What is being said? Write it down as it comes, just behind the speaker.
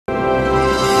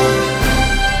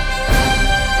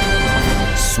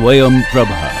Swayam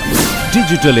Prabha.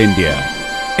 Digital India.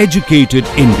 Educated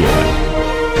India.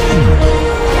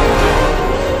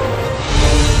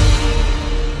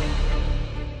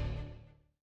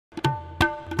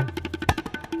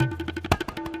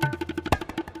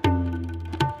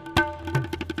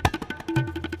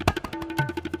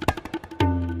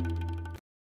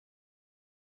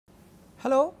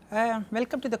 Hello,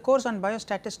 welcome to the course on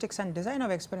biostatistics and design of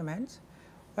experiments.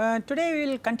 Today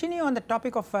we will continue on the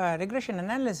topic of regression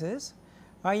analysis.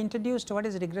 I introduced what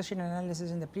is regression analysis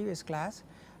in the previous class.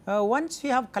 Once we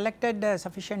have collected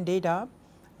sufficient data,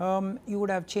 you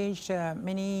would have changed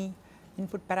many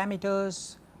input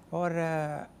parameters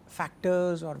or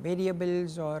factors or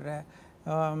variables or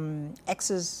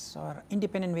x's or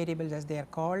independent variables as they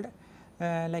are called,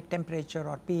 like temperature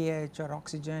or pH or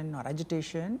oxygen or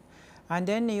agitation, and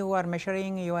then you are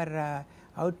measuring your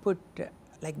output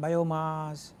like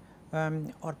biomass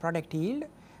or product yield.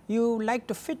 You like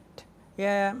to fit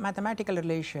a mathematical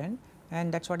relation,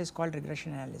 and that is what is called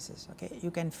regression analysis. Okay, you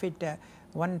can fit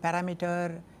one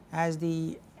parameter as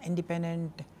the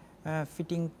independent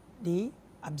fitting the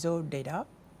observed data,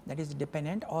 that is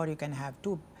dependent, or you can have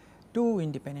two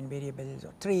independent variables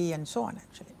or three and so on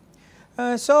actually.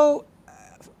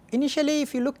 Initially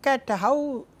if you look at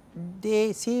how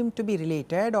they seem to be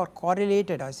related or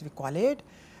correlated as we call it.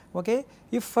 Okay.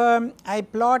 If I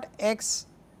plot x,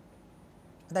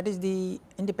 that is the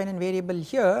independent variable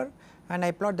here, and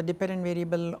I plot the dependent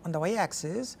variable on the y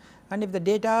axis, and if the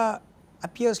data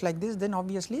appears like this, then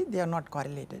obviously they are not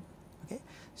correlated. Okay.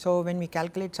 So when we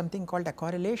calculate something called a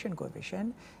correlation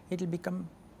coefficient, it will become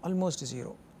almost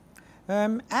 0.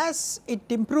 As it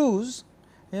improves,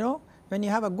 when you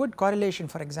have a good correlation,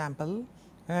 for example,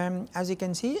 as you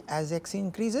can see, as x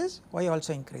increases, y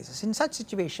also increases. In such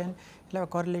situation, you will have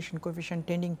a correlation coefficient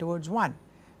tending towards 1.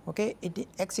 Okay,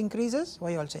 x increases,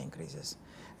 y also increases.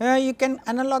 You can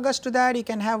analogous to that, you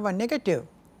can have a negative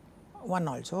 1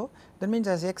 also. That means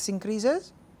as x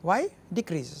increases, y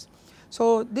decreases.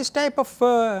 So this type of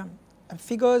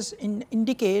figures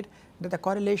indicate that the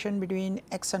correlation between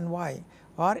x and y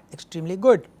are extremely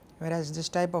good, whereas this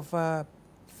type of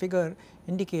figure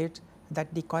indicates that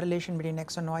the correlation between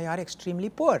x and y are extremely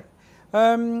poor.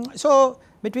 So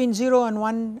between 0 and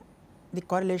 1 the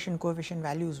correlation coefficient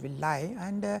values will lie,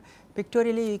 and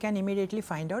pictorially you can immediately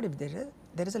find out if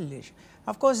there is a relation.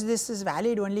 Of course this is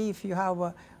valid only if you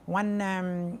have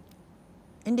one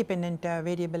independent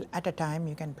variable at a time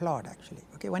you can plot actually.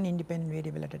 Okay, one independent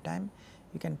variable at a time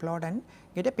you can plot and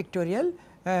get a pictorial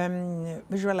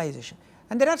visualization.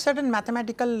 And there are certain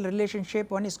mathematical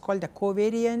relationship, one is called the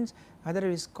covariance, other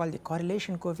is called the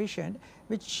correlation coefficient,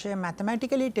 which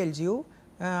mathematically tells you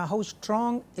how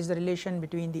strong is the relation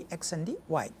between the x and the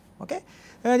y. Okay.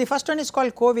 The first one is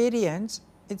called covariance.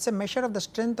 It is a measure of the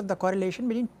strength of the correlation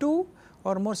between two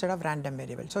or more set of random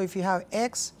variables. So if you have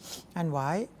x and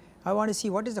y, I want to see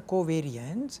what is the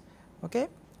covariance. Okay.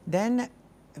 Then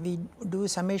we do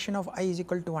summation of I is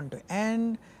equal to 1 to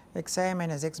n xi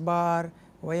minus x bar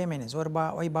y minus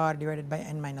y bar divided by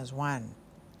n minus 1.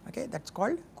 Okay, that is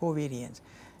called covariance.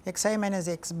 Xi minus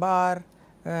x bar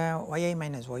yi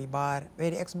minus y bar,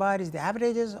 where x bar is the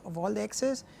averages of all the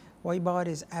x's, y bar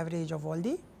is average of all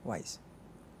the y's,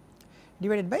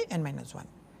 divided by n minus 1,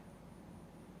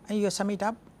 and you sum it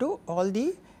up to all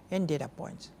the n data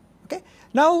points. Okay.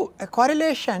 Now a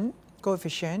correlation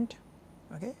coefficient,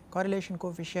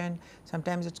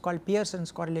 sometimes it is called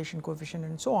Pearson's correlation coefficient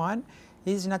and so on,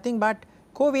 is nothing but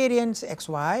covariance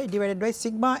xy divided by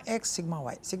sigma x sigma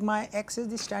y. Sigma x is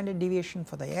the standard deviation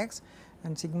for the x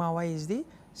and sigma y is the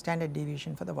standard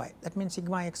deviation for the y. That means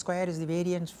sigma x square is the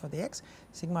variance for the x,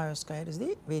 sigma y square is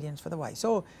the variance for the y.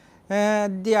 So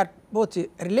they are both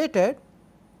related.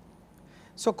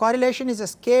 So correlation is a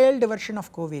scaled version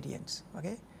of covariance.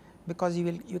 Okay, because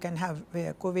you can have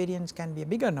covariance can be a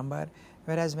bigger number,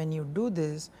 whereas when you do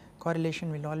this,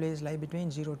 correlation will always lie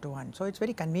between 0 to 1. So it is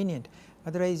very convenient,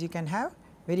 otherwise you can have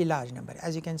very large number.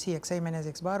 As you can see, xi minus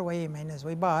x bar, y minus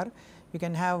y bar, you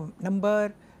can have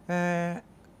number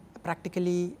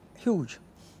practically huge,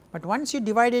 but once you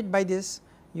divide it by this,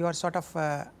 you are sort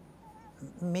of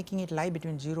making it lie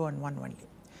between 0 and 1 only.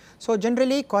 So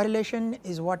generally correlation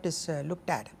is what is looked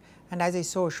at, and as I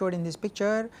showed in this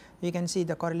picture, you can see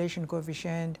the correlation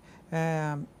coefficient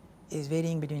is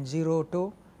varying between 0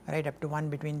 to right up to 1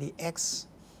 between the x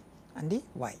and the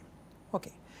y.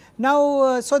 Okay.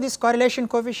 Now so this correlation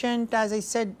coefficient, as I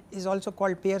said, is also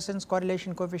called Pearson's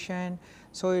correlation coefficient.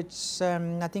 So it is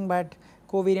nothing but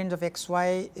covariance of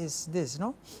xy is this,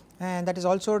 and that is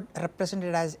also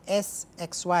represented as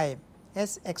Sxy.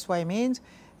 Sxy means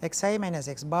xi minus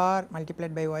x bar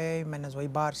multiplied by y minus y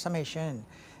bar summation.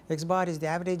 x bar is the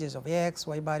averages of x,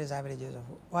 y bar is averages of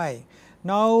y.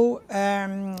 Now,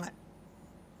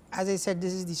 as I said,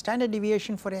 this is the standard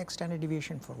deviation for x, standard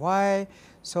deviation for y.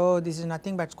 So, this is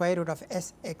nothing but square root of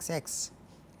sxx.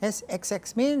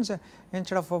 Sxx means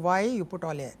instead of y you put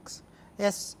all x,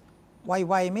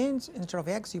 syy means instead of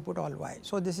x you put all y.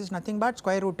 So, this is nothing but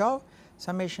square root of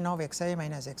summation of xi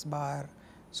minus x bar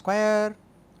square,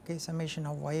 okay, summation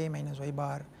of yi minus y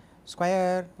bar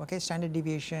square, okay, standard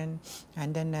deviation,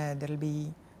 and then there will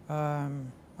be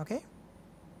okay.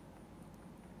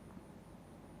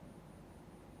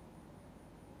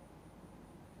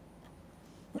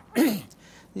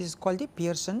 This is called the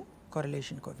Pearson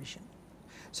correlation coefficient.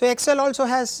 So, Excel also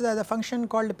has the function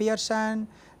called Pearson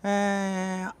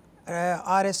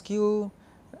RSQ,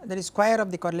 that is square of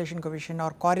the correlation coefficient,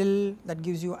 or correl, that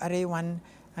gives you array 1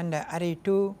 and array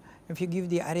 2. If you give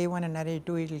the array 1 and array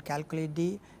 2, it will calculate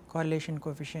the correlation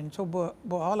coefficient. So,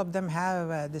 all of them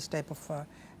have this type of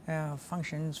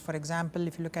functions. For example,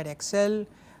 if you look at Excel,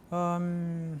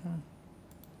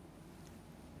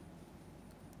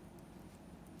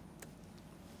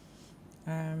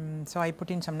 so I put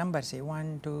in some numbers, say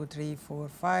 1, 2, 3, 4,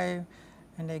 5,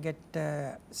 and I get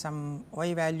some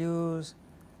y values,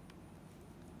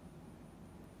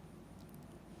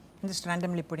 just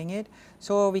randomly putting it.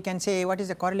 So, we can say what is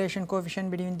the correlation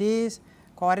coefficient between these.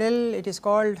 Correl, it is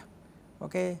called,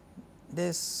 okay,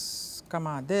 this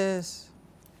comma this,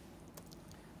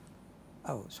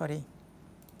 oh sorry,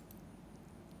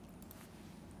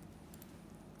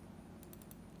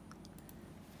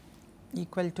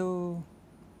 equal to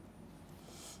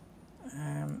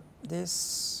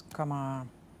this comma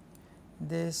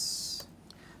this.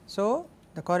 So,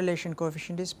 the correlation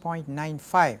coefficient is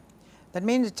 0.95. That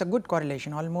means it is a good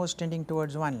correlation, almost tending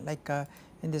towards 1, like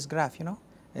in this graph, you know,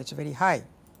 it is very high.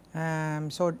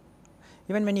 So,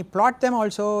 even when you plot them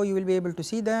also you will be able to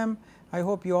see them. I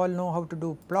hope you all know how to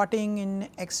do plotting in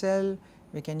Excel.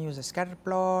 We can use a scatter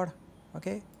plot,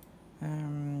 okay.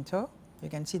 So, you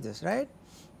can see this, right.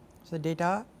 So,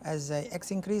 data as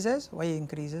x increases, y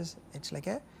increases, it is like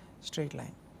a straight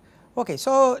line. Okay.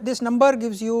 So, this number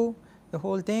gives you the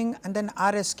whole thing, and then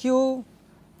RSQ,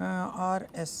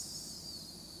 RSQ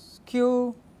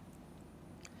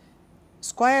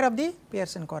square of the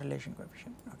Pearson correlation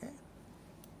coefficient, okay.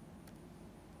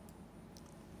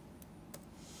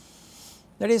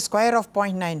 That is square of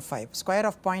 0.95, square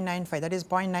of 0.95, that is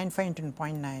 0.95 into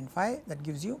 0.95, that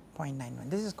gives you 0.91.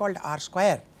 This is called R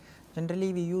square.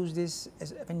 Generally we use this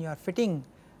as when you are fitting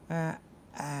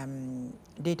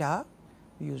data,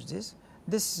 we use this.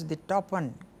 This is the top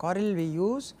one, correl we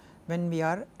use when we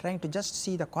are trying to just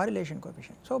see the correlation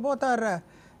coefficient. So, both are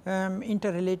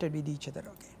interrelated with each other,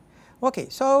 okay. Okay.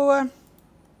 So,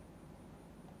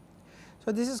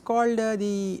 so this is called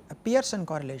the Pearson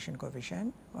correlation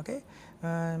coefficient, okay.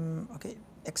 Okay.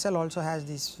 Excel also has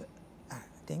these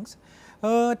things.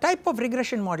 Type of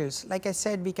regression models, like I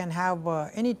said, we can have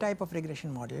any type of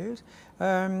regression models.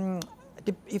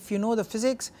 If you know the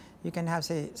physics, you can have,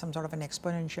 say, some sort of an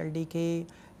exponential decay,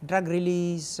 drug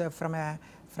release from a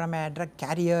drug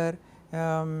carrier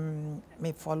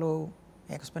may follow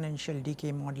exponential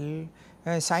decay model.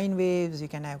 Sine waves, you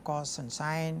can have cos and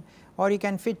sine, or you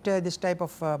can fit this type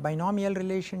of binomial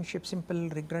relationship, simple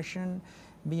regression,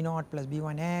 b0 plus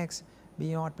b1x,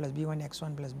 b0 plus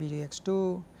b1x1 plus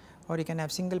b2x2, or you can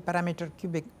have single parameter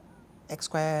cubic x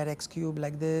square, x cube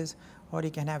like this, or you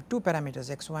can have two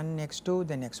parameters x1, x2,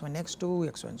 then x1,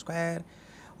 x2, x1 square,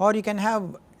 or you can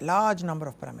have large number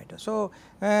of parameters. So,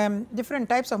 different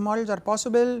types of models are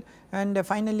possible, and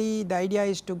finally the idea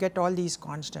is to get all these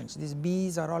constants. These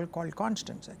b's are all called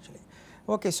constants actually.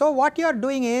 Okay. So, what you are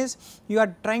doing is you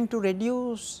are trying to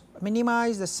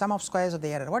minimize the sum of squares of the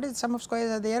error. What is the sum of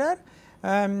squares of the error?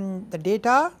 The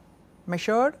data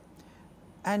measured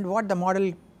and what the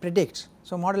model predicts.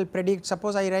 So, model predicts,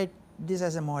 suppose I write this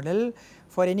as a model,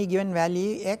 for any given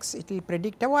value x it will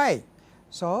predict a y.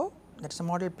 So, that is the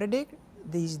model predict,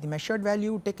 this is the measured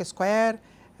value, take a square,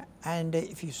 and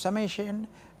if you summation,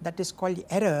 that is called the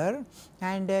error,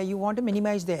 and you want to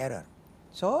minimize the error.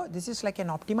 So, this is like an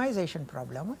optimization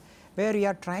problem where we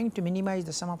are trying to minimize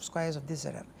the sum of squares of this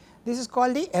error. This is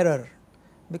called the error,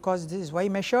 because this is y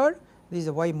measured, this is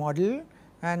the y model,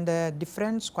 and the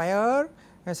difference square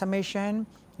summation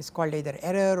is called either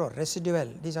error or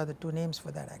residual. These are the two names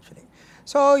for that actually.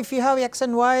 So, if you have x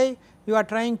and y, you are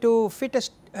trying to fit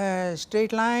a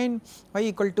straight line y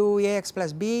equal to ax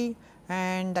plus b,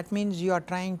 and that means you are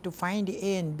trying to find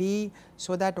a and b,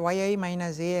 so that yi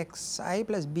minus axi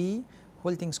plus b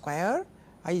whole thing square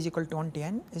I is equal to 1 to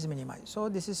n is minimized. So,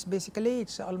 this is basically it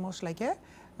is almost like a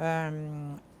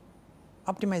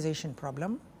optimization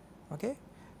problem Okay.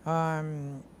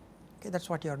 Okay, that is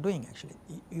what you are doing actually.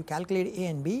 You calculate A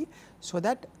and B so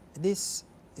that this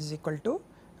is equal to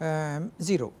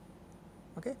 0.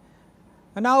 Okay.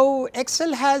 Now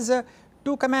Excel has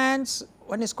two commands,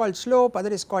 one is called slope,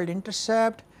 other is called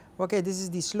intercept. Okay, this is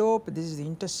the slope, this is the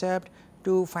intercept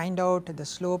to find out the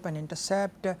slope and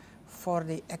intercept for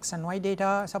the x and y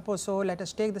data. Suppose so, let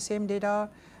us take the same data,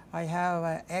 I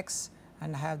have x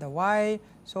and I have the y.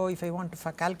 So if I want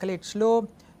to calculate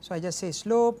slope, so I just say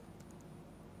slope,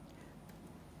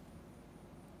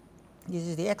 this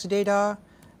is the x data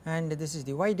and this is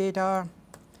the y data.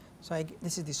 So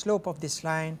this is the slope of this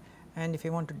line, and if I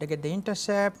want to get the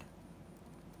intercept,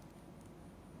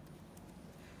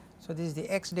 so this is the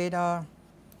x data,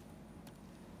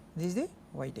 this is the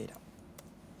y data,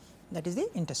 that is the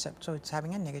intercept. So it is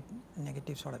having a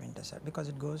negative sort of intercept because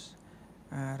it goes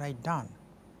right down,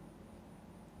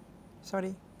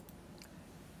 sorry,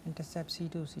 intercept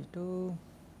C2, C2,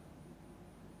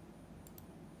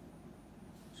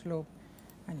 slope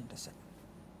and intercept.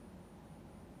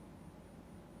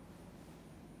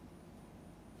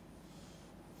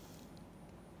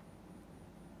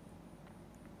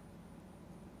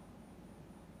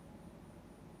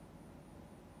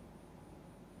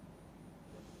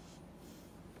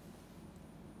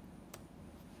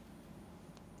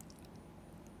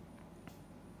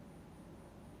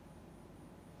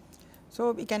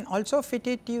 So we can also fit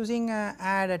it using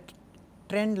add a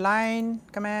trend line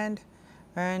command,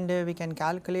 and we can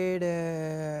calculate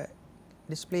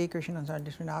display equation on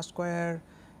different R square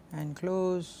and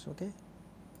close. Okay.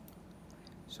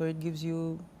 So it gives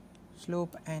you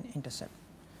slope and intercept.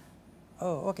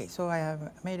 Oh, okay. So I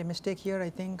have made a mistake here, I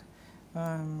think.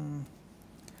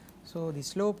 So the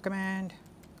slope command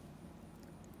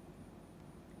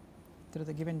through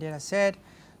the given data set.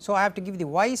 So I have to give the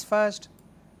y's first.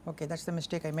 Okay, that is the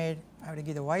mistake I made. I have to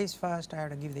give the y's first, I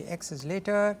have to give the x's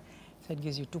later. So it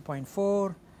gives you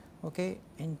 2.4. Okay,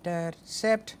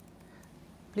 intercept.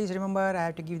 Please remember, I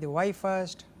have to give the y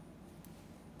first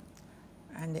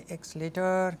and the x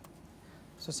later.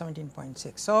 So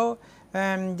 17.6. So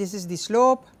this is the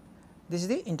slope, this is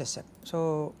the intercept.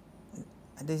 So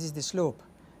this is the slope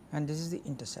and this is the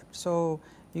intercept. So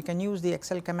you can use the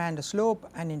Excel command slope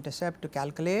and intercept to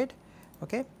calculate.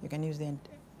 Okay, you can use the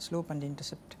slope and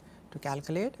intercept to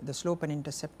calculate the slope and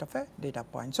intercept of a data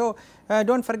point. So do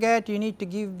not forget, you need to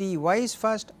give the y's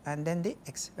first and then the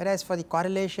x, whereas for the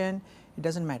correlation it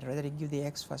does not matter whether you give the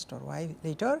x first or y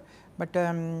later, but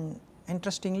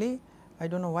interestingly I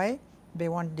do not know why they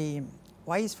want the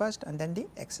y's first and then the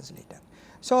x's later.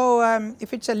 So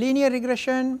if it is a linear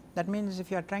regression, that means if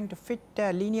you are trying to fit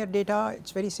linear data, it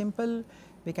is very simple.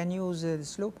 We can use the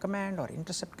slope command or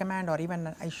intercept command, or even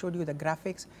I showed you the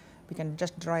graphics. We can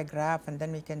just draw a graph and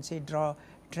then we can say draw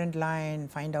trend line,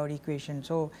 find out equation.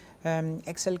 So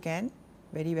Excel can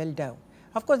very well do.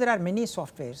 Of course, there are many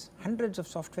softwares, hundreds of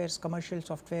softwares, commercial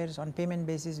softwares on payment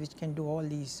basis which can do all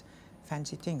these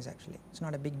fancy things actually. It is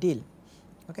not a big deal.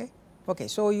 Okay. Okay,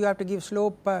 so you have to give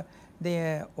slope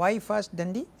the y first,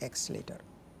 then the x later.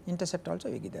 Intercept also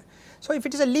you give there. So if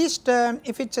it is a least,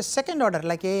 if it is a second order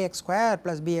like ax square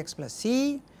plus bx plus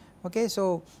c, okay,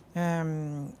 so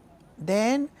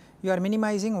then you are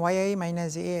minimizing yi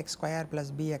minus ax square plus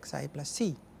bxi plus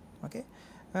c. Okay.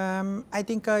 I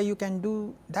think you can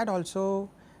do that also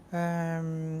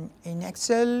in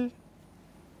Excel.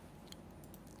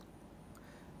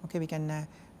 Okay, we can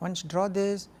once draw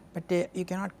this, but you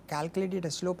cannot calculate it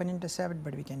as slope and intercept,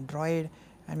 but we can draw it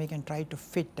and we can try to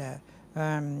fit a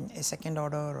second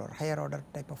order or higher order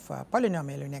type of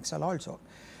polynomial in Excel also.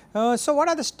 So what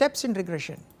are the steps in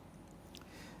regression?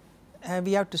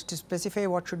 We have to specify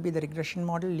what should be the regression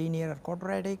model, linear or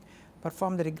quadratic,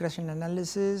 perform the regression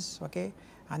analysis, okay,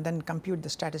 and then compute the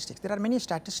statistics. There are many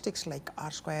statistics like R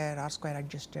square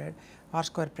adjusted, R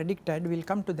square predicted, we will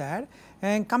come to that,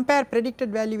 and compare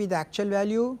predicted value with the actual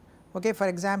value. Okay, for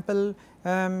example,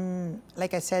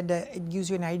 like I said, it gives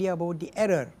you an idea about the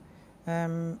error.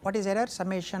 What is error?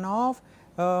 Summation of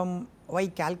y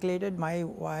calculated my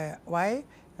y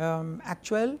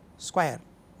actual square.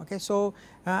 Okay, so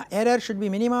error should be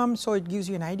minimum, so it gives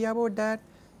you an idea about that.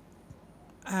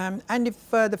 And if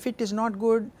the fit is not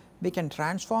good, we can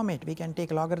transform it, we can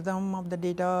take logarithm of the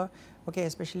data. Okay,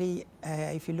 especially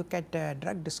if you look at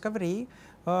drug discovery,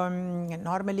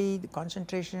 normally the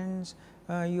concentrations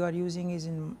you are using is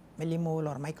in millimole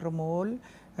or micromole,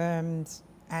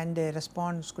 and the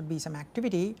response could be some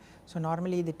activity. So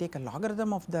normally they take a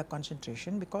logarithm of the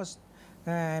concentration because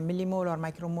millimole or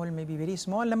micromole may be very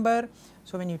small number.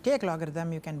 So when you take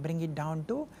logarithm, you can bring it down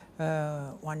to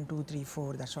 1, 2, 3,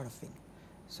 4, that sort of thing.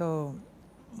 So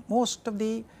most of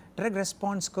the drug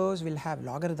response curves will have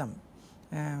logarithm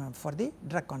for the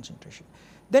drug concentration.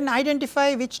 Then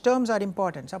identify which terms are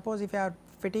important. Suppose if you are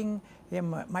fitting a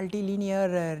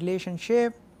multilinear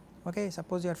relationship, okay,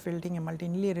 suppose you are fitting a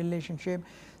multilinear relationship,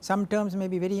 some terms may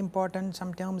be very important,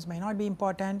 some terms may not be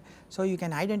important. So, you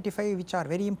can identify which are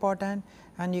very important,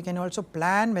 and you can also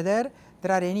plan whether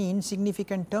there are any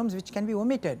insignificant terms which can be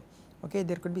omitted. Okay,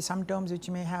 there could be some terms which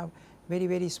may have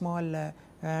very small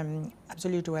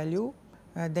absolute value,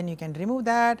 then you can remove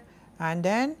that and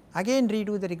then again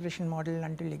redo the regression model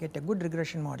until you get a good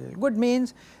regression model. Good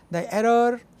means the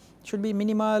error should be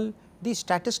minimal, the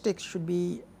statistics should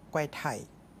be quite high.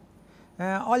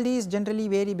 All these generally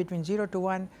vary between 0 to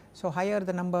 1. So, higher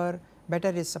the number, better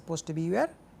is supposed to be your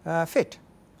fit.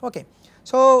 Okay.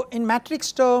 So, in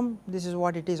matrix term, this is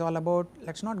what it is all about.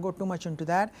 Let us not go too much into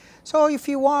that. So, if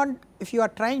you are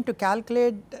trying to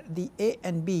calculate the A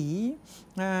and B,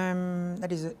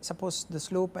 that is suppose the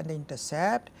slope and the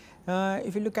intercept,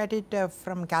 if you look at it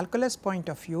from calculus point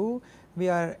of view, we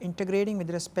are integrating with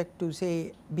respect to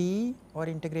say B or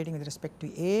integrating with respect to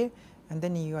A, and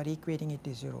then you are equating it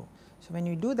to 0. So, when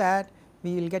you do that,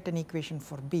 we will get an equation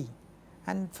for B,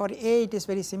 and for A it is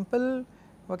very simple,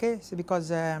 okay. So,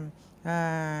 because A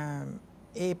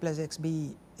plus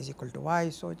xb is equal to y,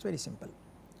 so it is very simple.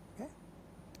 Okay.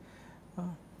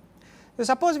 So,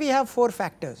 suppose we have 4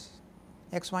 factors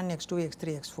x1, x2,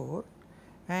 x3, x4,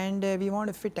 and we want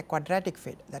to fit a quadratic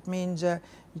fit. That means it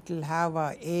will have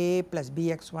a plus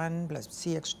bx1 plus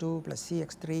cx2 plus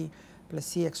cx3 plus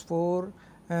cx4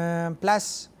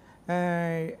 plus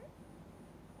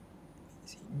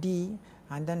d,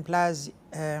 and then plus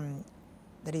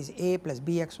that is a plus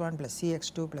bx1 plus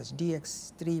cx2 plus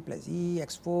dx3 plus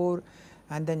ex4,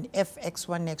 and then f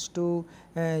x1 x2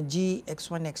 g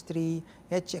x1 x3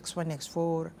 h x1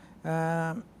 x4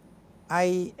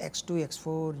 I x2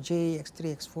 x4 j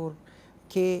x3 x4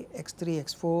 k x3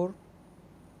 x4,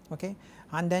 okay.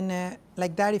 And then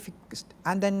like that, if you,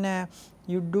 and then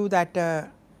you do that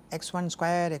x1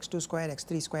 square, x2 square,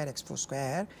 x3 square, x4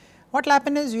 square, what will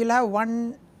happen is you will have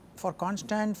 1 for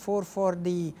constant, 4 for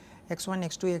the x1,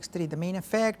 x2, x3 the main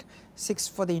effect, 6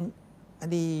 for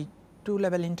the 2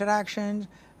 level interactions,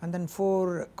 and then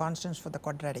 4 constants for the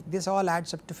quadratic. This all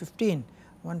adds up to 15,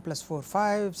 1 plus 4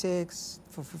 5 6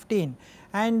 for 15,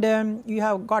 and you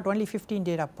have got only 15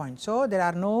 data points. So, there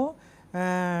are no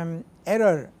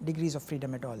error degrees of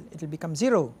freedom at all, it will become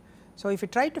 0. So, if you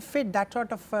try to fit that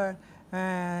sort of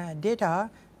data,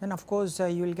 then of course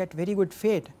you will get very good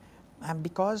fit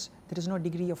because there is no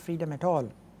degree of freedom at all.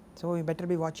 So, you better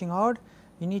be watching out,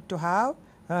 you need to have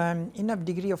enough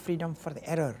degree of freedom for the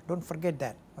error, do not forget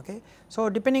that. Okay. So,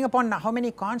 depending upon how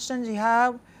many constants you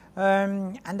have,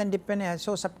 and then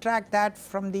so subtract that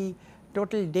from the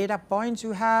total data points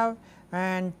you have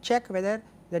and check whether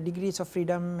the degrees of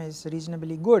freedom is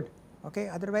reasonably good. Okay.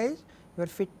 Otherwise, your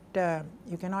fit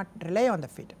you cannot rely on the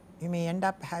fit, you may end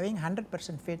up having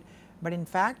 100% fit, but in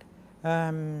fact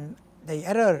the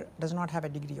error does not have a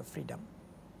degree of freedom.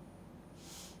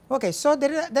 Okay. So,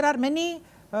 there are many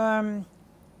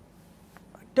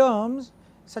terms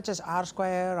such as r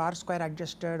square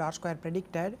adjusted, r square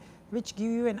predicted, which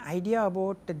give you an idea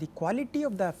about the quality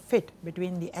of the fit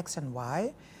between the x and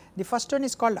y. The first one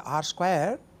is called r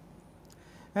square,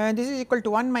 and this is equal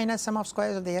to 1 minus sum of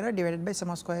squares of the error divided by sum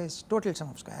of squares, total sum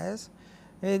of squares.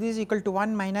 This is equal to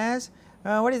 1 minus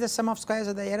what is the sum of squares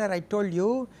of the error? I told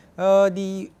you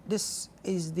this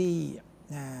is the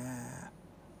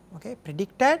okay,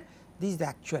 predicted, this is the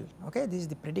actual, okay, this is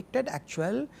the predicted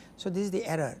actual. So, this is the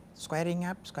error squaring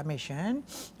up summation,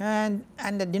 and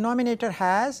the denominator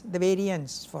has the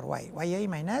variance for y, yi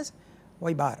minus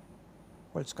y bar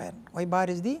whole square, y bar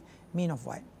is the mean of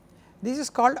y. This is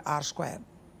called r square.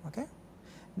 Okay.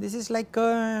 This is like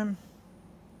okay,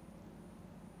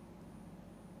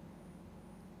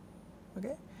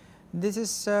 this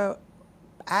is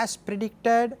as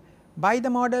predicted by the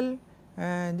model,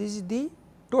 this is the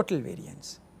total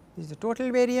variance, this is the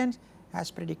total variance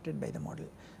as predicted by the model.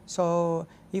 So,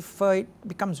 if it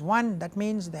becomes 1, that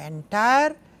means the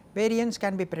entire variance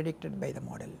can be predicted by the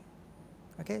model.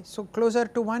 Okay. So, closer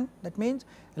to 1, that means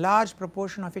a large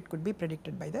proportion of it could be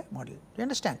predicted by the model, do you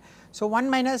understand. So, 1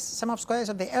 minus sum of squares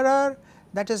of the error,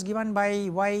 that is given by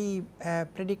y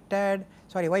predicted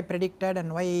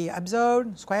and y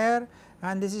observed square,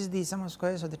 and this is the sum of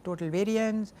squares of the total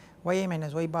variance yi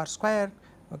minus y bar square,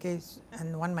 okay,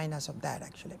 and 1 minus of that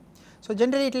actually. So,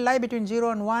 generally it will lie between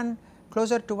 0 and 1,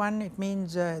 closer to 1 it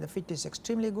means the fit is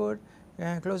extremely good,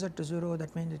 closer to 0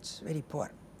 that means it is very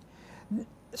poor.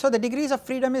 so the degrees of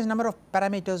freedom is number of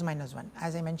parameters minus 1,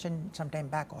 as I mentioned some time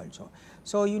back also.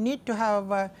 So you need to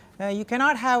have you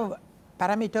cannot have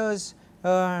parameters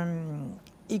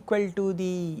equal to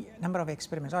the number of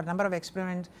experiments or number of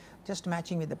experiments just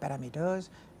matching with the parameters.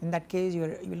 In that case you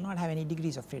will not have any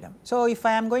degrees of freedom. So if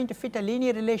I am going to fit a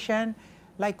linear relation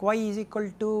like y is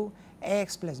equal to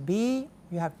ax plus b,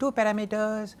 you have 2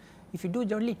 parameters. If you do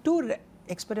only 2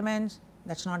 experiments,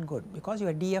 that is not good because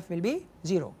your df will be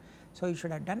 0. So you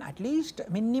should have done at least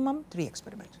minimum 3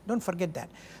 experiments, do not forget that.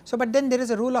 So but then there is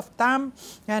a rule of thumb,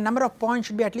 number of points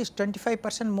should be at least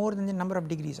 25% more than the number of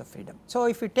degrees of freedom. So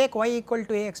if you take y equal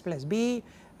to ax plus b,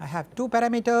 I have 2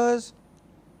 parameters,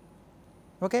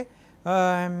 okay,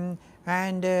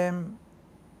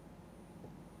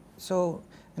 so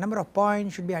the number of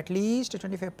points should be at least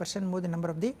 25% more than number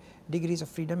of the degrees of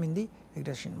freedom in the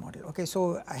regression model. Okay,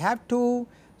 so I have 2,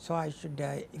 so I should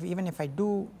even if I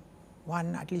do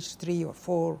 1, at least 3 or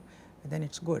 4, then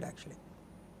it is good actually.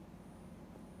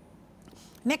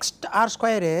 Next R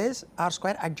square is R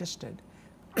square adjusted.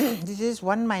 This is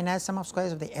 1 minus sum of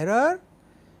squares of the error,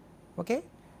 okay,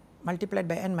 multiplied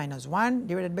by n minus 1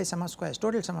 divided by sum of squares,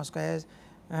 total sum of squares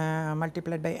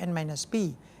multiplied by n minus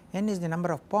p. N is the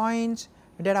number of points,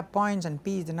 data points, and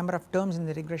p is the number of terms in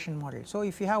the regression model. So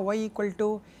if you have y equal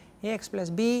to ax plus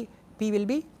b, p will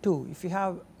be 2. If you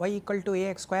have y equal to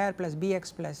ax square plus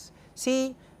bx plus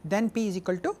c, then p is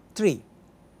equal to 3.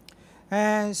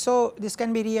 So this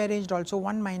can be rearranged also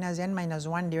 1 minus n minus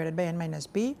 1 divided by n minus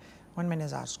p, 1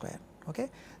 minus r square. Okay.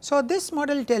 So this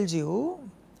model tells you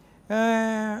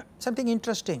something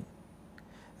interesting,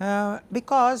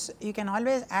 because you can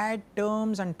always add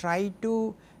terms and try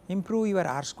to improve your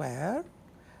r square,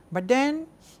 but then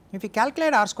if you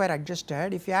calculate r square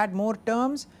adjusted, if you add more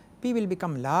terms, p will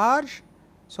become large,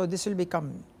 so this will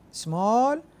become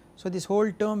small, so this whole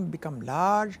term become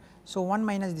large, so 1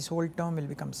 minus this whole term will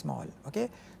become small. Okay.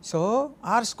 So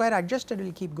r square adjusted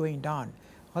will keep going down,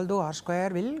 although r square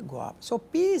will go up. So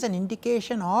p is an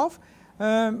indication of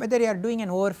whether you are doing an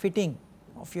overfitting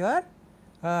of your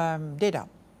data.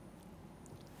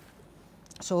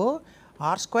 So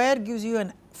r square gives you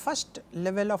an first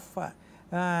level of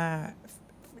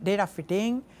data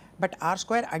fitting, but r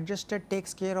square adjusted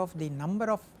takes care of the number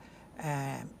of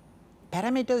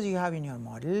parameters you have in your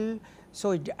model.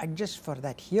 So it adjusts for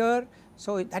that here.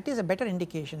 So that is a better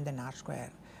indication than r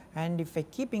square, and if I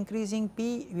keep increasing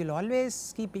p, you will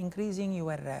always keep increasing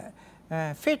your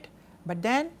fit, but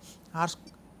then r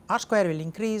square will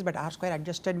increase, but r square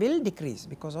adjusted will decrease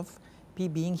because of p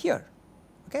being here.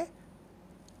 Okay.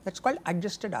 That is called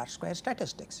adjusted r square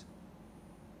statistics.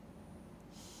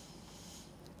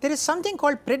 There is something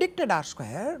called predicted r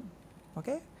square.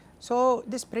 Okay. So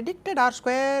this predicted r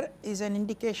square is an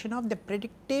indication of the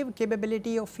predictive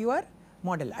capability of your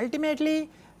model. Ultimately,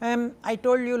 I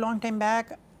told you long time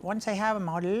back, once I have a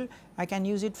model, I can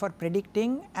use it for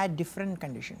predicting at different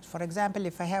conditions. For example,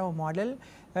 if I have a model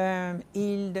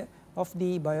yield of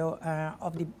the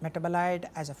metabolite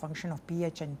as a function of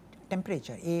pH and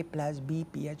temperature, A plus B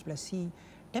pH plus C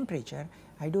temperature,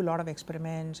 I do a lot of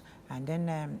experiments and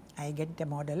then I get the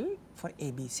model for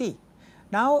ABC.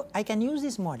 Now I can use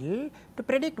this model to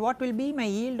predict what will be my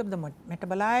yield of the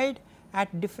metabolite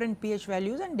at different pH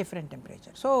values and different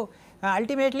temperatures. So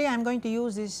ultimately I am going to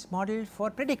use this model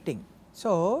for predicting.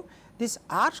 So this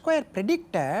R square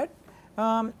predicted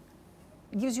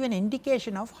gives you an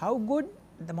indication of how good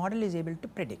the model is able to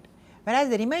predict, whereas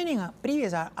the remaining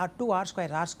previous are 2 R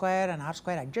square and R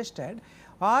square adjusted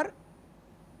are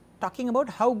talking about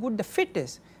how good the fit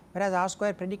is, whereas R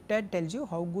square predicted tells you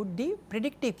how good the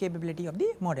predictive capability of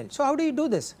the model. So how do you do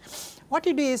this? What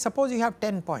you do is, suppose you have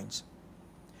 10 points,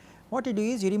 what you do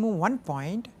is you remove 1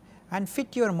 point and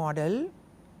fit your model,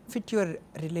 fit your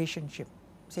relationship,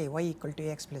 say y equal to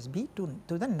x plus b to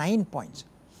the 9 points,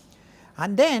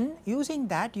 and then using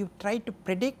that you try to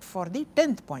predict for the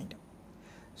 10th point.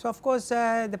 So of course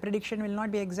the prediction will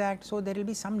not be exact, so there will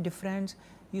be some difference,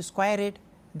 you square it,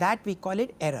 that we call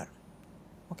it error.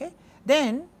 Okay.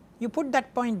 Then you put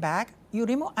that point back, you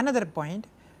remove another point,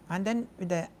 and then with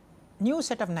the new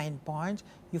set of 9 points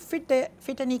you fit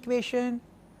an equation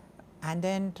and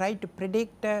then try to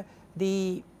predict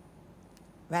the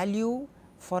value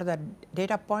for the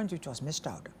data points which was missed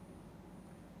out.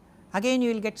 Again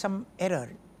you will get some error,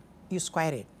 you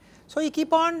square it. So you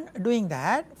keep on doing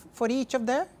that for each of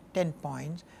the 10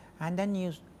 points and then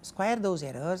you square those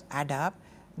errors, add up,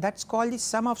 that is called the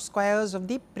sum of squares of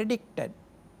the predicted,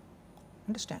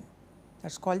 understand,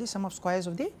 that is called the sum of squares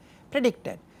of the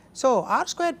predicted. So, r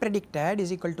square predicted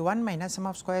is equal to 1 minus sum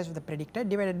of squares of the predicted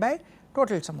divided by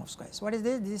total sum of squares. What is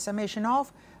this? This is summation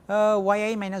of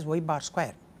yi minus y bar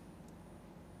square.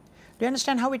 Do you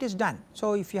understand how it is done?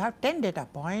 So, if you have 10 data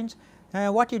points,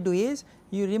 what you do is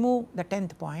you remove the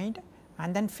 10th point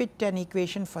and then fit an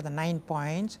equation for the 9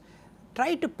 points,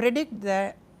 try to predict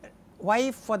the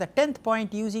y for the 10th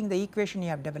point using the equation you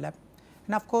have developed,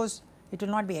 and of course, it will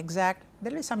not be exact,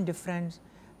 there will be some difference,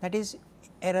 that is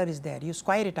error is there, you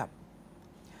square it up.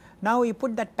 Now, you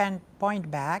put that point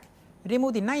back,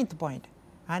 remove the 9th point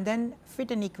and then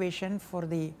fit an equation for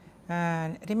the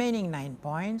remaining 9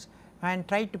 points and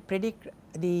try to predict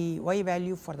the y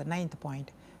value for the 9th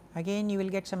point. Again you will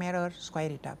get some error,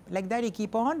 square it up, like that you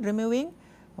keep on removing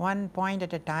one point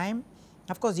at a time.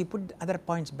 Of course, you put other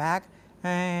points back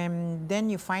and then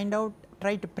you find out,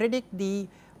 try to predict the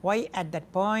y at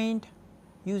that point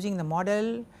using the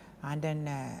model, and then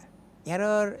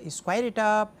error, you square it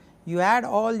up, you add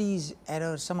all these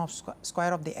errors, sum of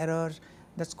square of the errors,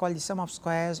 that is called the sum of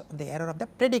squares of the error of the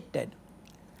predicted,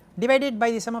 divided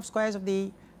by the sum of squares of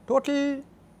the total,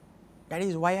 that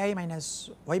is yi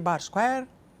minus y bar square,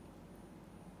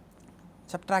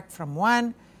 subtract from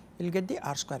 1, you will get the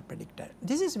r square predicted.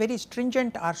 This is very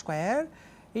stringent r square,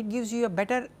 it gives you a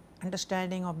better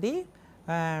understanding of the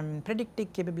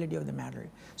predictive capability of the model.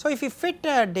 So, if you fit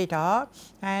data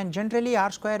and generally r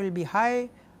square will be high,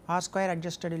 r square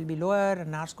adjusted will be lower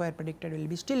and r square predicted will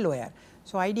be still lower.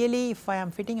 So, ideally if I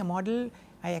am fitting a model,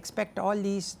 I expect all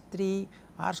these 3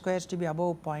 r squares to be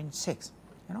above 0.6,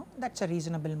 you know, that is a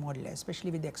reasonable model,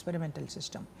 especially with the experimental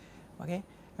system. Okay.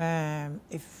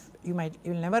 If you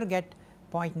will never get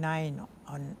 0.9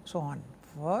 on so on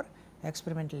for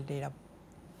experimental data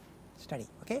study.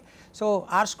 Okay. So,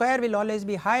 r square will always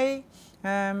be high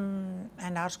and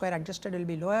r square adjusted will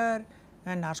be lower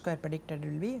and r square predicted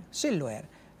will be still lower,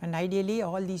 and ideally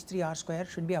all these 3 r square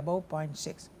should be above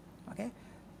 0.6. Okay.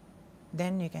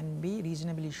 Then you can be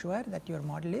reasonably sure that your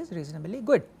model is reasonably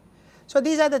good. So,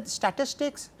 these are the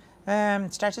statistics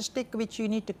which you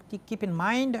need to keep in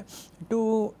mind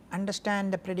to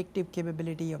understand the predictive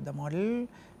capability of the model,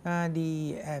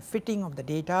 the fitting of the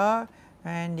data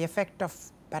and the effect of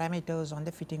parameters on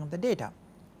the fitting of the data.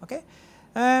 Okay.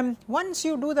 Once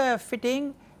you do the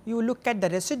fitting, you look at the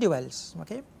residuals.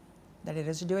 Okay. That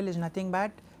residual is nothing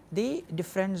but the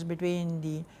difference between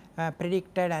the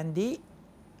predicted and the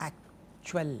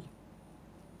actual.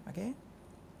 Okay.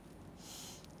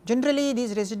 Generally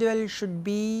these residuals should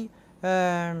be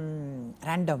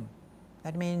random,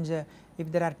 that means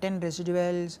if there are 10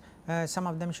 residuals, some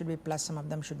of them should be plus, some of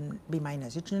them should be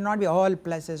minus, it should not be all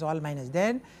pluses all minus,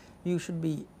 then you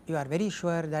are very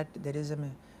sure that there is a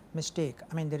mistake,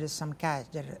 I mean there is some catch,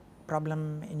 there is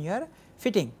problem in your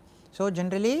fitting. So,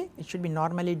 generally it should be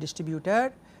normally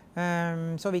distributed,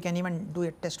 so we can even do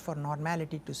a test for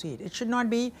normality to see it. It should not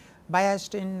be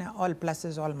biased in all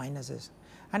pluses all minuses,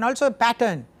 and also a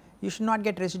pattern, you should not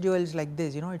get residuals like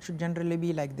this, you know, it should generally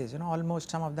be like this, you know,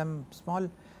 almost some of them small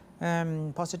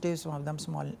positive, some of them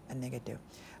small and negative.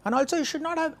 And also you should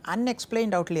not have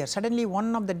unexplained outlier, suddenly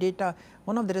one of the data,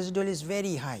 one of the residual is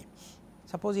very high.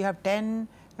 Suppose you have 10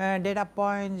 data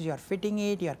points, you are fitting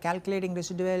it, you are calculating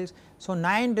residuals. So,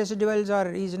 9 residuals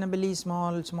are reasonably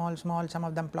small, some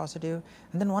of them positive,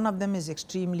 and then one of them is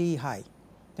extremely high,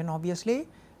 then obviously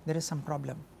there is some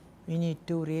problem. We need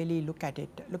to really look at it,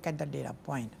 look at the data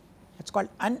point, it is called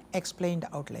unexplained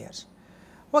outliers.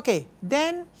 Okay.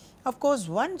 Then of course,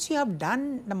 once you have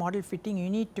done the model fitting, you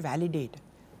need to validate,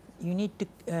 you need to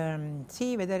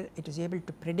see whether it is able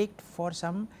to predict for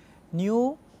some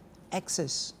new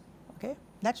x's. Okay.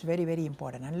 That is very, very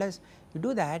important, unless you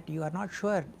do that you are not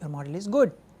sure your model is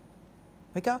good,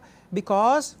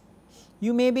 because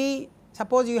you may be,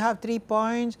 suppose you have 3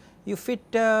 points, you fit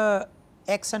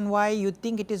x and y, you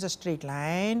think it is a straight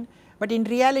line, but in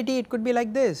reality it could be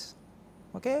like this.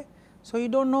 Okay. So, you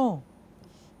do not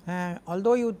know,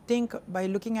 although you think by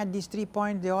looking at these 3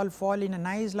 points they all fall in a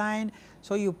nice line.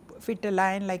 So, you fit a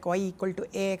line like y equal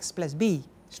to ax plus b,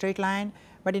 straight line,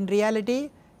 but in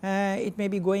reality it may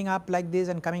be going up like this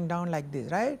and coming down like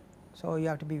this, right. So, you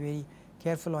have to be very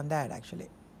careful on that actually.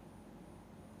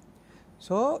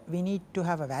 So, we need to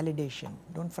have a validation,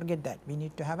 do not forget that we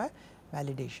need to have a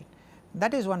validation,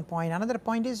 that is one point. Another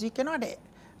point is you cannot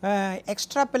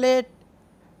extrapolate,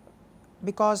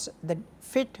 because the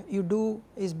fit you do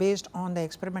is based on the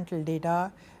experimental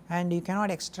data and you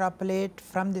cannot extrapolate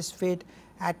from this fit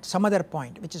at some other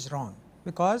point, which is wrong,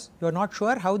 because you are not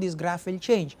sure how this graph will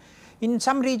change. In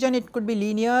some region it could be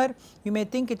linear, you may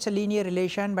think it is a linear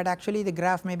relation, but actually the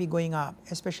graph may be going up,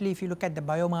 especially if you look at the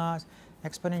biomass,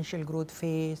 exponential growth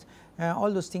phase,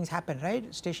 all those things happen,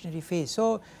 right, stationary phase.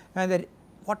 So,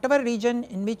 whatever region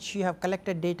in which you have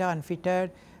collected data and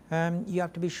fitted, you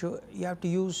have to be sure, you have to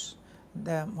use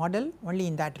the model only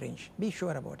in that range, be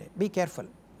sure about it, be careful.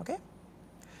 Okay.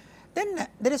 Then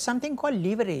there is something called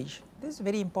leverage. This is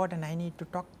very important, I need to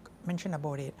mention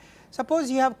about it. Suppose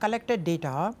you have collected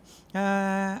data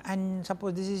and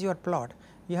suppose this is your plot,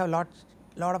 you have lot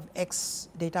of x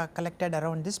data collected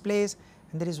around this place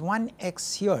and there is one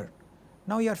x here.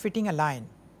 Now you are fitting a line.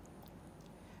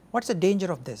 What is the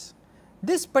danger of this?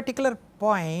 This particular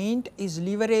point is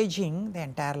leveraging the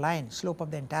entire line, slope of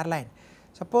the entire line.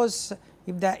 Suppose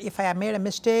if I have made a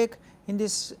mistake in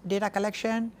this data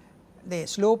collection, the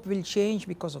slope will change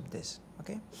because of this.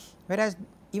 Okay. Whereas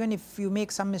even if you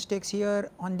make some mistakes here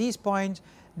on these points,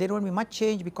 there will not be much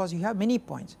change because you have many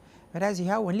points, whereas you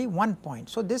have only one point.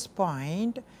 So, this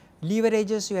point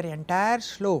leverages your entire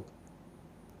slope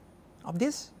of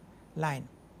this line.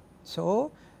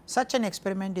 So, such an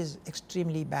experiment is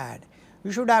extremely bad.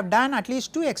 You should have done at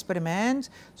least 2 experiments.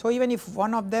 So, even if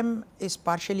one of them is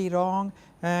partially wrong,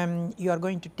 you are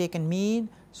going to take a mean.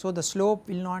 So, the slope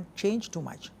will not change too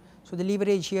much. So, the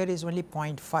leverage here is only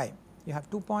 0.5. You have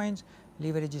 2 points,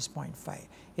 leverage is 0.5.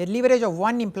 A leverage of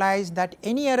 1 implies that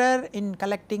any error in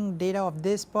collecting data of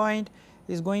this point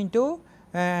is going to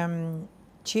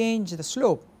change the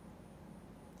slope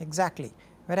exactly,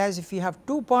 whereas if you have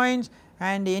 2 points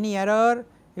and any error,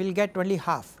 you will get only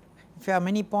half. If you have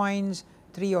many points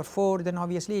 3 or 4, then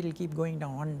obviously it will keep going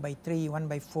down 1 by 3, 1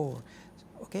 by 4.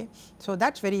 Okay. So,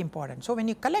 that is very important. So, when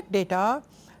you collect data,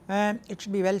 it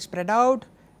should be well spread out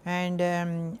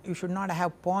and you should not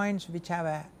have points which have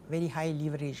a very high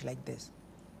leverage like this.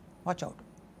 Watch out.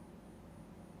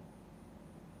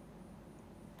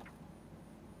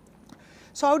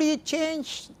 So, how do you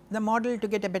change the model to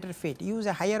get a better fit? Use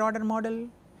a higher order model,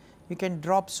 you can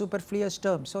drop superfluous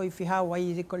terms. So, if you have y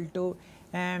is equal to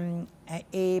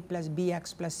a plus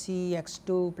bx plus c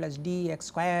x2 plus d x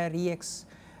square e x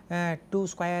 2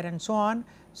 square and so on.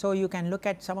 So, you can look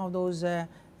at some of those a,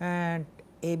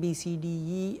 b, c, d,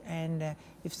 e, and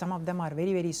if some of them are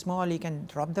very small, you can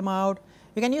drop them out.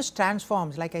 You can use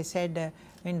transforms, like I said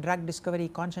in drug discovery,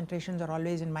 concentrations are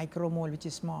always in micromole, which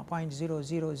is small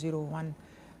 0.0001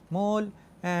 mole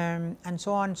and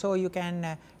so on. So, you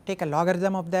can take a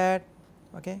logarithm of that.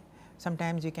 Okay.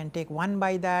 Sometimes you can take 1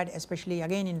 by that, especially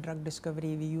again in drug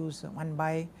discovery we use 1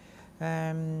 by.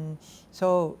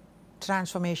 So,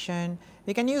 transformation,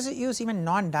 we can use even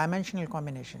non-dimensional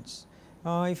combinations.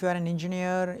 If you are an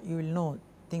engineer, you will know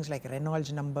things like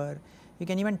Reynolds number. You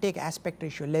can even take aspect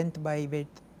ratio, length by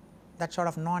width, that sort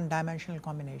of non-dimensional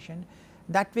combination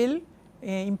that will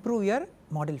improve your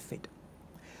model fit.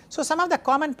 So, some of the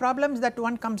common problems that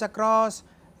one comes across,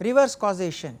 reverse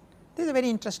causation. This is a very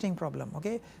interesting problem.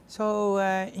 Okay. So,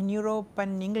 in Europe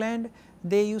and England,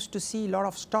 they used to see a lot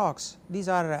of storks. These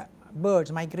are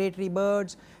birds, migratory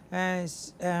birds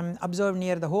observed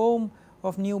near the home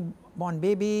of newborn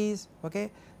babies.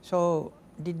 Okay. So,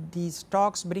 did these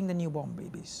storks bring the newborn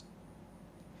babies?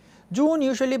 June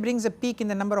usually brings a peak in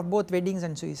the number of both weddings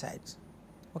and suicides.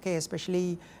 Okay.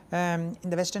 Especially in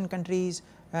the western countries,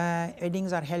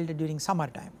 weddings are held during summer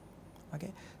time.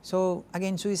 Okay. So,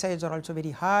 again suicides are also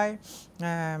very high.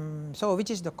 So, which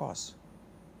is the cause?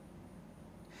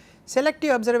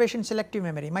 Selective observation, selective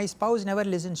memory. My spouse never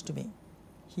listens to me,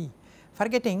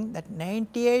 forgetting that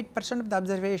 98% of the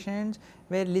observations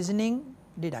where listening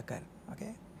did occur.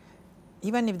 Okay.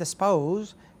 Even if the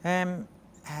spouse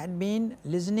had been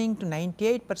listening to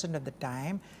 98% of the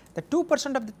time, the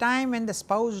 2% of the time when the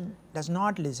spouse does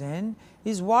not listen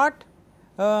is what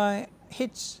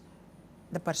hits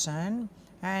the person,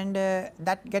 and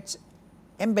that gets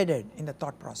embedded in the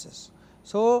thought process.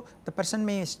 So, the person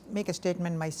may make a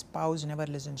statement, my spouse never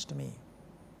listens to me,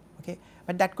 okay,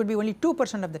 but that could be only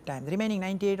 2% of the time, the remaining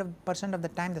 98% of the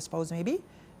time the spouse may be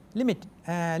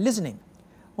listening.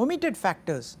 Omitted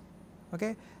factors,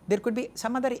 okay. There could be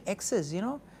some other X's, you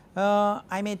know,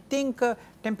 I may think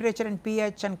temperature and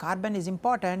pH and carbon is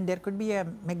important, there could be a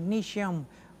magnesium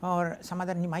or some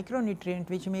other micronutrient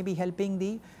which may be helping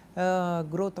the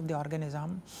growth of the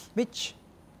organism, which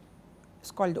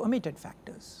is called omitted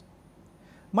factors.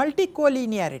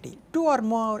 Multicollinearity, 2 or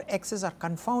more X's are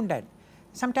confounded.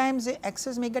 Sometimes the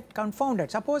X's may get confounded.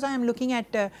 Suppose I am looking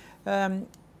at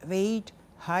weight,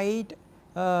 height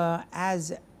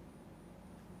as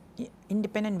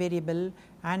independent variable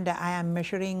and I am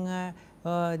measuring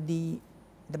the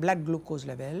blood glucose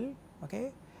level,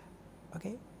 okay,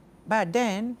 but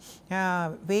then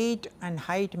weight and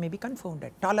height may be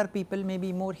confounded. Taller people may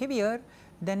be more heavier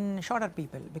than shorter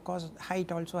people, because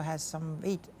height also has some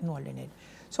weight involved in it.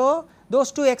 So,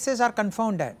 those two x's are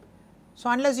confounded. So,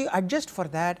 unless you adjust for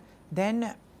that,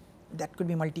 then that could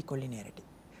be multicollinearity.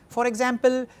 For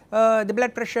example, the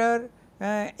blood pressure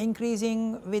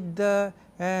increasing with the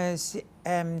say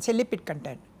lipid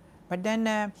content, but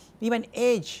then even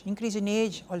age, increase in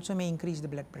age also may increase the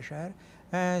blood pressure.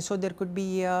 So, there could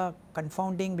be a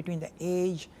confounding between the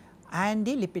age and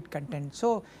the lipid content.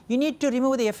 So, you need to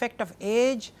remove the effect of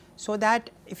age, so that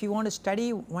if you want to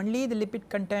study only the lipid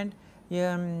content,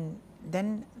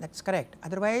 then that is correct,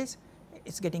 otherwise it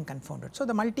is getting confounded. So,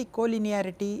 the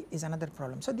multicollinearity is another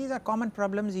problem. So, these are common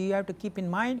problems you have to keep in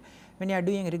mind when you are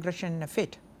doing regression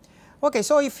fit. Okay,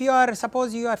 so, if you are,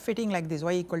 suppose you are fitting like this,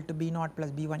 y equal to b naught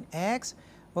plus b1 x.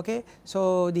 Okay,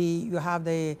 so, you have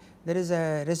there is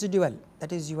a residual,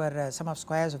 that is your sum of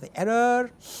squares of the error.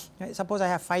 Suppose I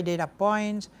have 5 data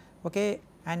points, okay,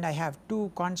 and I have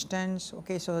 2 constants.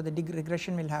 Okay, so, the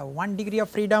regression will have 1 degree of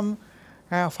freedom,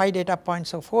 5 data points,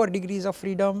 so 4 degrees of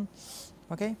freedom,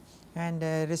 okay, and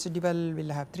residual will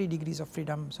have 3 degrees of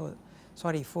freedom. So,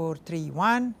 sorry, 4 3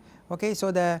 1. Okay,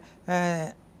 so, the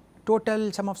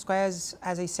total sum of squares,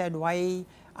 as I said, y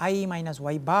I minus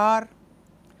y bar.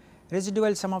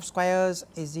 Residual sum of squares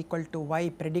is equal to y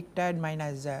predicted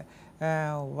minus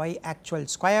y actual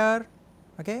square.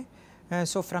 Okay.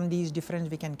 So, from these difference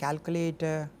we can calculate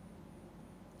the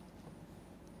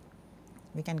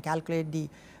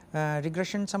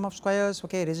regression sum of squares.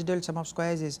 Okay. Residual sum of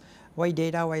squares is y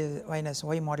data y minus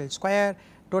y model square,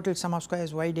 total sum of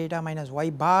squares y data minus y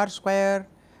bar square.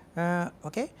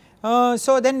 Okay.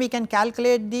 So, then we can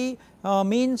calculate the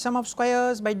mean sum of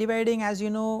squares by dividing, as you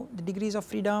know, the degrees of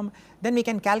freedom. Then we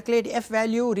can calculate f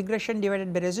value regression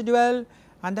divided by residual,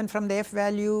 and then from the f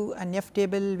value and f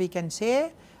table we can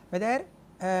say whether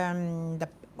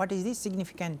what is the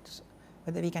significance,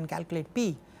 whether we can calculate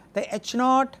p. The h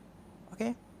naught,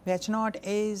 okay, the h naught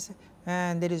is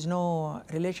there is no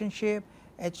relationship,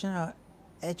 h1 ha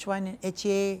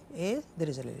is there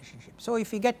is a relationship. So,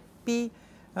 if you get p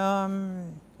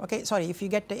okay, sorry, if you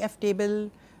get the f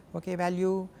table, okay,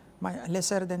 value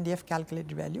lesser than the f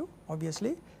calculated value,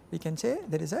 obviously we can say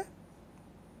there is a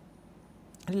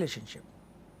relationship.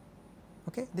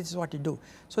 Okay, this is what you do.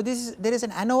 So, there is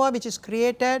an ANOVA which is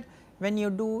created when you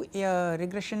do a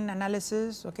regression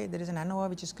analysis. Okay, there is an ANOVA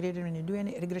which is created when you do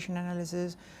any regression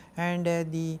analysis, and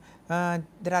there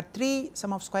are 3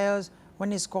 sum of squares.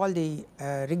 One is called the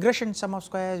regression sum of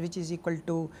squares, which is equal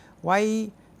to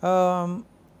y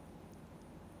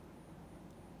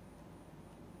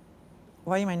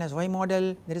y minus y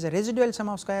model. There is a residual sum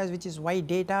of squares which is y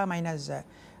data minus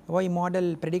y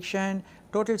model prediction.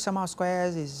 Total sum of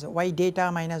squares is y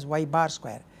data minus y bar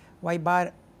square. Y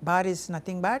bar is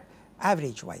nothing but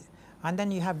average y, and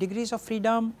then you have degrees of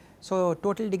freedom. So,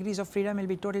 total degrees of freedom will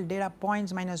be total data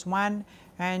points minus 1,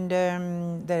 and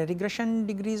the regression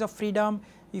degrees of freedom,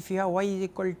 if you have y is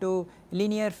equal to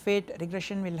linear fit,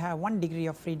 regression will have 1 degree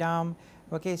of freedom.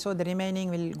 Okay, so, the remaining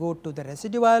will go to the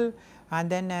residual, and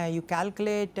then you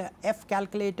calculate f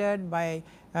calculated by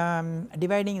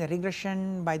dividing the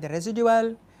regression by the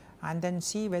residual, and then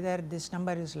see whether this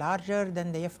number is larger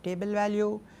than the f table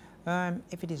value.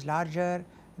 If it is larger,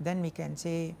 then we can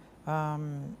say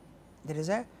there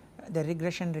is the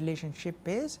regression relationship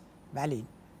is valid,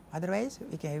 otherwise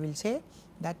we will say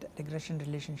that regression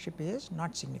relationship is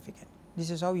not significant.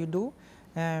 This is how you do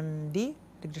the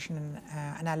regression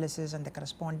analysis and the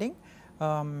corresponding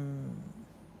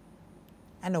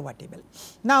ANOVA table.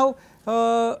 Now,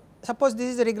 suppose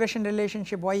this is the regression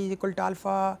relationship y is equal to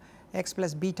alpha x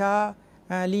plus beta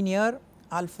linear,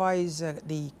 alpha is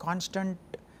the constant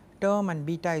term and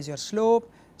beta is your slope.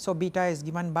 So, beta is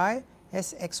given by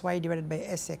sxy divided by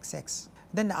sxx,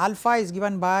 then the alpha is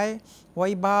given by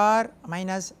y bar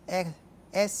minus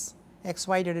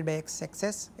sxy divided by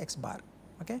xxs x bar.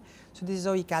 Okay. So, this is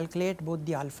how we calculate both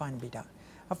the alpha and beta.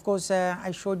 Of course,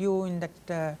 I showed you in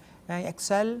that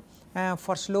Excel,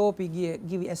 for slope we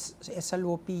give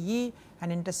SLOPE,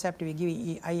 and intercept we give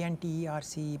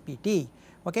INTERCEPT.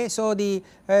 Okay. So, the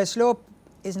slope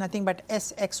is nothing but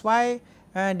sxy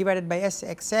divided by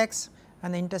sxx,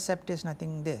 and the intercept is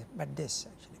nothing there but this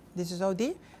actually. This is how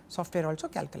the software also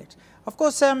calculates. Of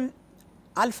course,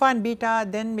 alpha and beta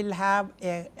then will have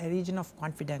a region of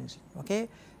confidence, okay,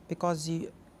 because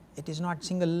it is not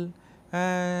single.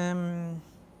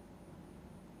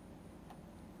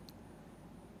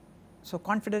 So,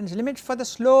 confidence limits for the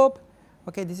slope,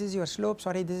 okay, this is your slope,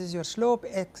 sorry, this is your slope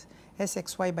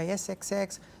sxy by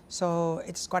sxx. So,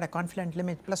 it has got a confidence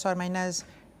limit plus or minus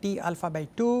t alpha by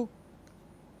 2,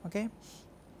 okay,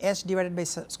 s divided by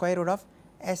square root of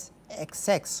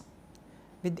sxx,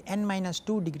 with n minus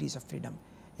 2 degrees of freedom.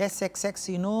 Sxx,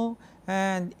 you know,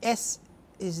 and S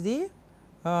is the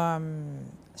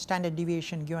standard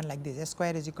deviation given like this, S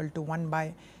square is equal to 1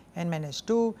 by n minus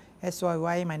 2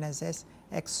 Syy minus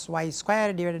Sxy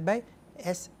square divided by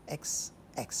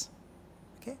Sxx.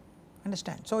 Okay,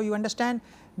 understand. So, you understand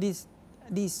this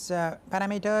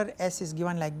parameter S is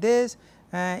given like this,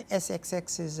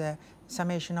 Sxx is a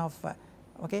summation of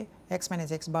okay, x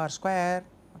minus x bar square,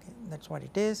 okay, that is what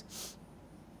it is.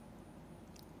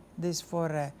 This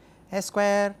for S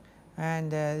square,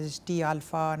 and this T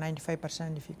alpha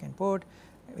 95% if you can put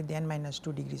with the n minus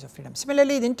 2 degrees of freedom.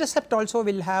 Similarly, the intercept also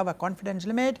will have a confidence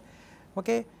limit,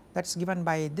 okay, that is given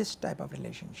by this type of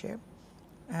relationship.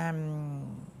 The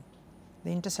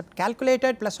intercept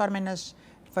calculated plus or minus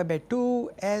 5 by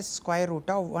 2 S square root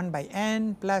of 1 by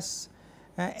n plus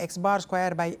x bar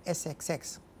square by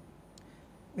Sxx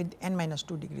with n minus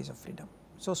 2 degrees of freedom.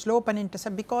 So, slope and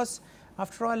intercept, because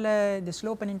after all the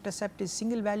slope and intercept is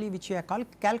single value which we have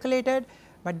calculated,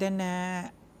 but then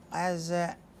as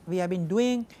we have been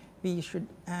doing, we should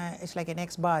it is like an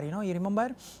x bar, you know, you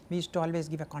remember we used to always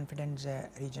give a confidence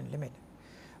region limit.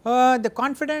 The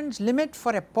confidence limit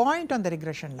for a point on the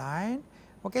regression line,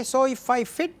 okay. So, if I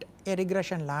fit a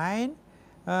regression line,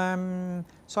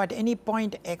 so at any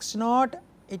point x naught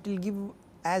it will give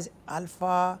as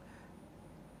alpha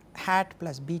hat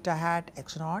plus beta hat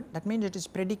x naught, that means it is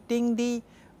predicting the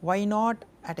y naught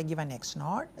at a given x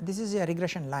naught. This is a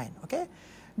regression line, okay.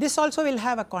 This also will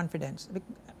have a confidence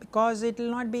because it will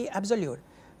not be absolute,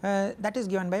 that is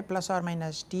given by plus or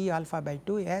minus T alpha by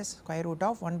 2 S square root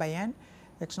of 1 by n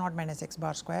x naught minus x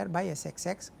bar square by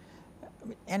Sxx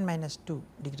n minus 2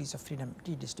 degrees of freedom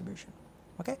T distribution,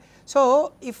 okay.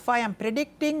 So, if I am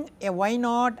predicting a y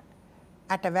naught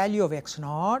at a value of x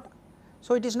naught,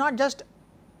 so it is not just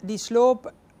the slope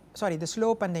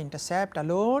and the intercept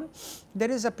alone, there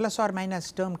is a plus or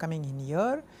minus term coming in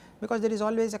here, because there is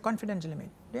always a confidence limit.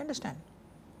 Do you understand?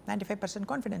 95%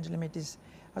 confidence limit is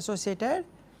associated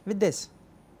with this,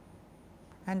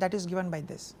 and that is given by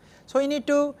this. So, you need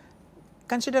to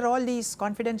consider all these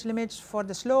confidence limits for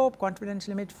the slope, confidence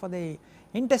limit for the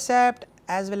intercept,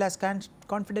 as well as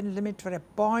confidence limit for a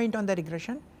point on the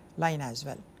regression line as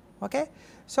well, okay.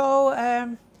 So,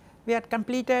 we had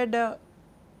completed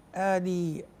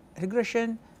the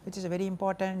regression, which is a very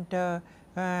important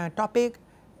topic.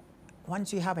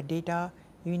 Once you have a data,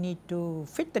 you need to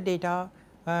fit the data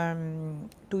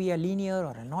to a linear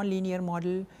or a non-linear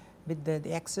model with the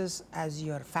x's as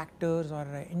your factors or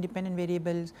independent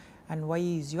variables and y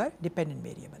is your dependent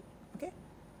variable, okay.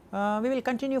 We will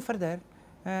continue further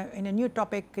in a new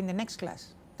topic in the next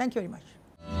class. Thank you very much.